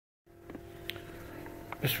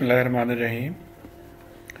Bismillahirrahmanirrahim.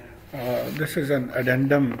 This is an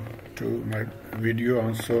addendum to my video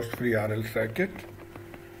on source-free RL circuit,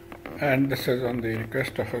 and this is on the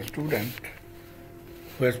request of a student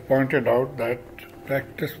who has pointed out that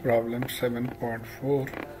practice problem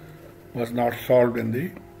 7.4 was not solved in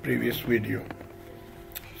the previous video.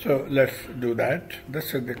 So let's do that.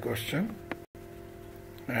 This is the question,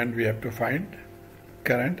 and we have to find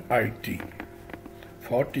current IT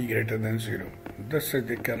for t greater than 0. This is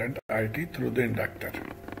the current IT through the inductor.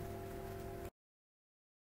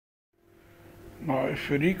 Now, if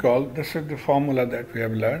you recall, this is the formula that we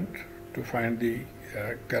have learned to find the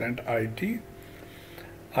current IT.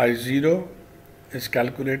 I0 is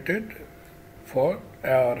calculated for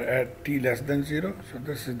or at t less than 0. So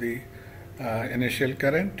this is the initial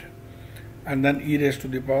current, and then e raised to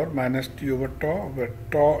the power minus t over tau, where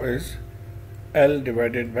tau is L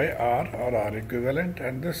divided by R or R equivalent,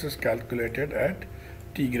 and this is calculated at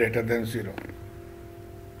t greater than 0.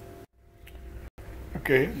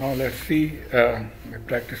 Okay, now let's see the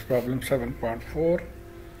practice problem 7.4.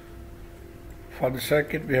 For the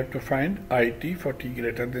circuit, we have to find IT for t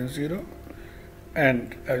greater than 0,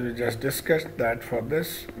 and as we just discussed, that for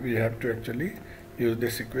this we have to actually use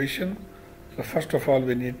this equation. So first of all,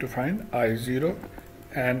 we need to find I0,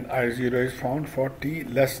 and I0 is found for t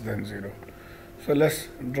less than 0. So let's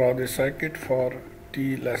draw the circuit for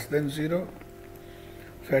t less than 0.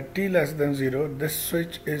 So at t less than 0, this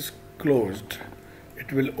switch is closed.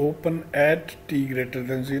 It will open at t greater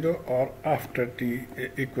than 0 or after t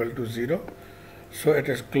equal to 0. So it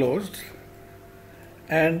is closed,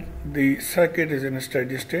 and the circuit is in a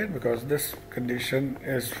steady state because this condition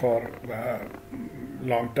is for a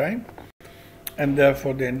long time, and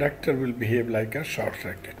therefore the inductor will behave like a short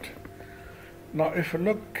circuit. Now, if you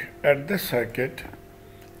look at this circuit,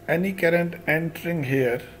 any current entering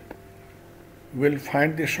here will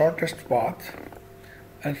find the shortest path,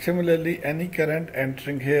 and similarly any current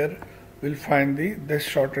entering here will find this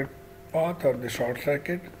shortest path or the short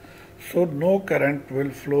circuit. So no current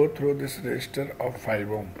will flow through this resistor of 5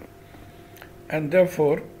 ohm, and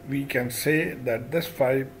therefore we can say that this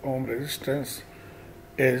 5 ohm resistance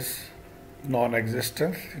is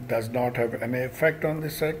non-existent. It does not have any effect on the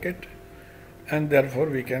circuit, and therefore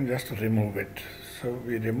we can just remove it. So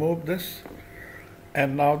we remove this,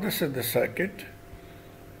 and now this is the circuit.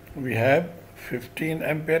 We have 15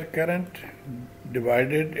 ampere current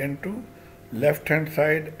divided into left hand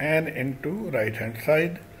side and into right hand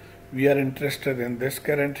side. We are interested in this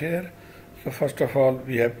current here. So first of all,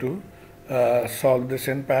 we have to solve this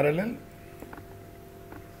in parallel.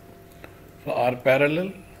 So R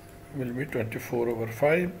parallel will be 24 over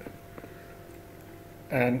 5.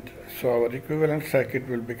 And so our equivalent circuit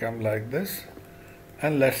will become like this,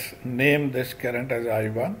 and let's name this current as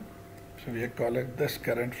I1. So we are calling this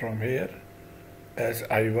current from here as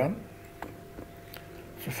I1.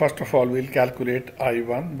 So first of all, we'll calculate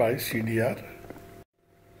I1 by CDR.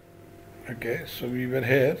 Okay, so we were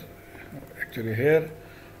here, actually here.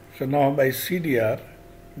 So now by CDR,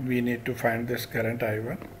 we need to find this current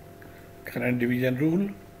I1. Current division rule.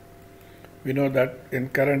 We know that in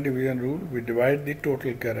current division rule, we divide the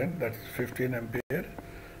total current, that is 15 ampere,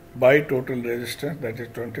 by total resistance, that is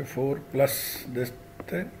 24 plus this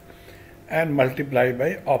thing, and multiply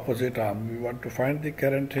by opposite arm. We want to find the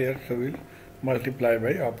current here, so we'll multiply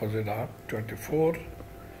by opposite arm, 24.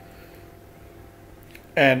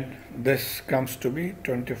 And this comes to be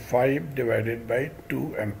 25 divided by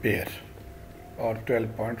 2 ampere, or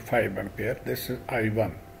 12.5 ampere. This is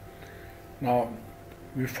I1. Now,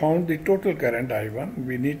 we found the total current I1.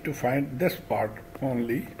 We need to find this part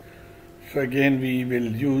only. So again, we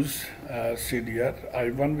will use CDR.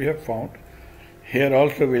 I1 we have found. Here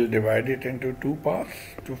also we'll divide it into two parts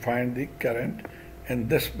to find the current in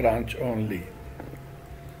this branch only.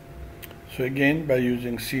 So again, by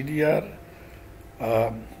using CDR,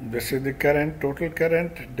 this is the current, total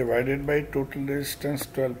current divided by total resistance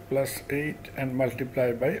 12 plus 8 and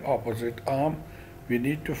multiply by opposite arm. We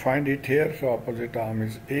need to find it here, so opposite arm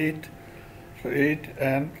is 8. So 8,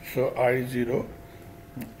 and so I0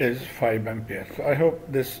 is 5 ampere. So I hope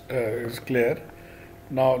this is clear.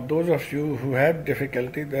 Now, those of you who have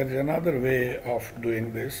difficulty, there is another way of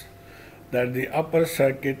doing this, that the upper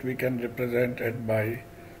circuit we can represent it by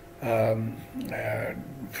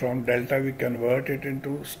from delta we convert it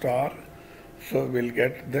into star. So we'll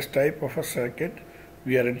get this type of a circuit.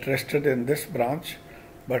 We are interested in this branch.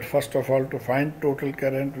 But first of all, to find total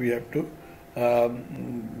current, we have to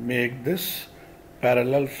make this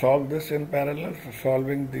parallel, solve this in parallel. So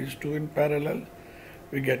solving these two in parallel,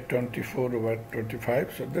 we get 24 over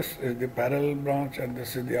 25. So this is the parallel branch and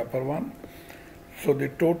this is the upper one. So the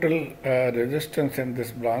total resistance in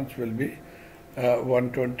this branch will be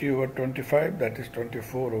 120 over 25, that is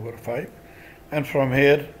 24 over 5. And from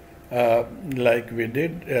here, like we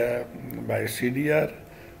did by CDR,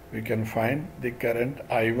 we can find the current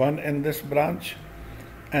I1 in this branch,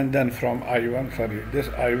 and then from this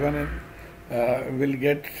I1 will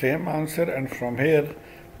get same answer, and from here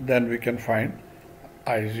then we can find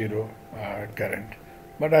I0 current.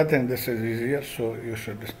 But I think this is easier, so you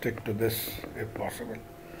should stick to this if possible.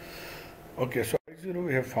 Okay, so I0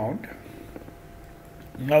 we have found.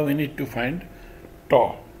 Now we need to find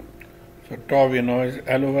tau. So tau we know is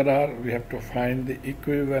L over R. We have to find the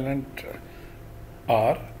equivalent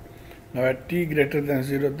R. Now at t greater than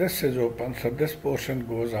 0, this is open, so this portion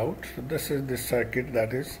goes out. So this is the circuit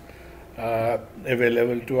that is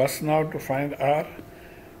available to us now to find R.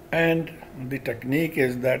 And the technique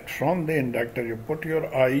is that from the inductor you put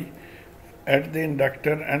your eye at the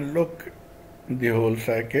inductor and look the whole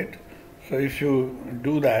circuit. So if you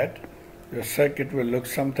do that, your circuit will look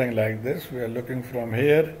something like this. We are looking from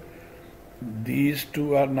here. These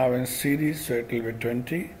two are now in series, so it will be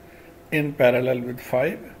 20 in parallel with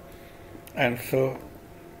 5. And so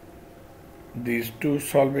these two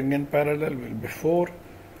solving in parallel will be 4.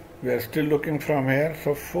 We are still looking from here,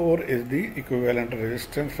 so 4 is the equivalent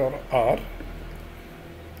resistance, or R.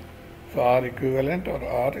 So R equivalent, or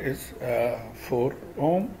R is 4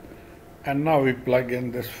 ohm. And now we plug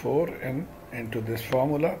in this 4 into this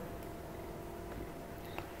formula.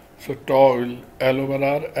 So tau will L over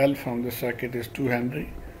R. L from the circuit is 2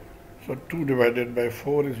 Henry. So 2 divided by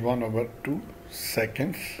 4 is 1 over 2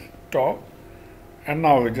 seconds tau. And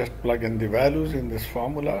now we just plug in the values in this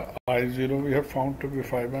formula. I0 we have found to be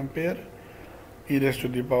 5 ampere. E raised to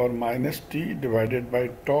the power minus t divided by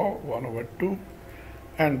tau 1 over 2.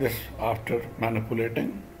 And this, after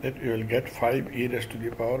manipulating it, you will get 5 e raised to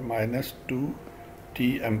the power minus 2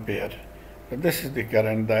 t ampere. So this is the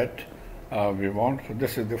current that we want. So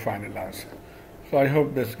this is the final answer. So I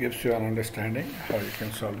hope this gives you an understanding how you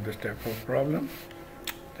can solve this type of problem.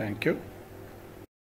 Thank you.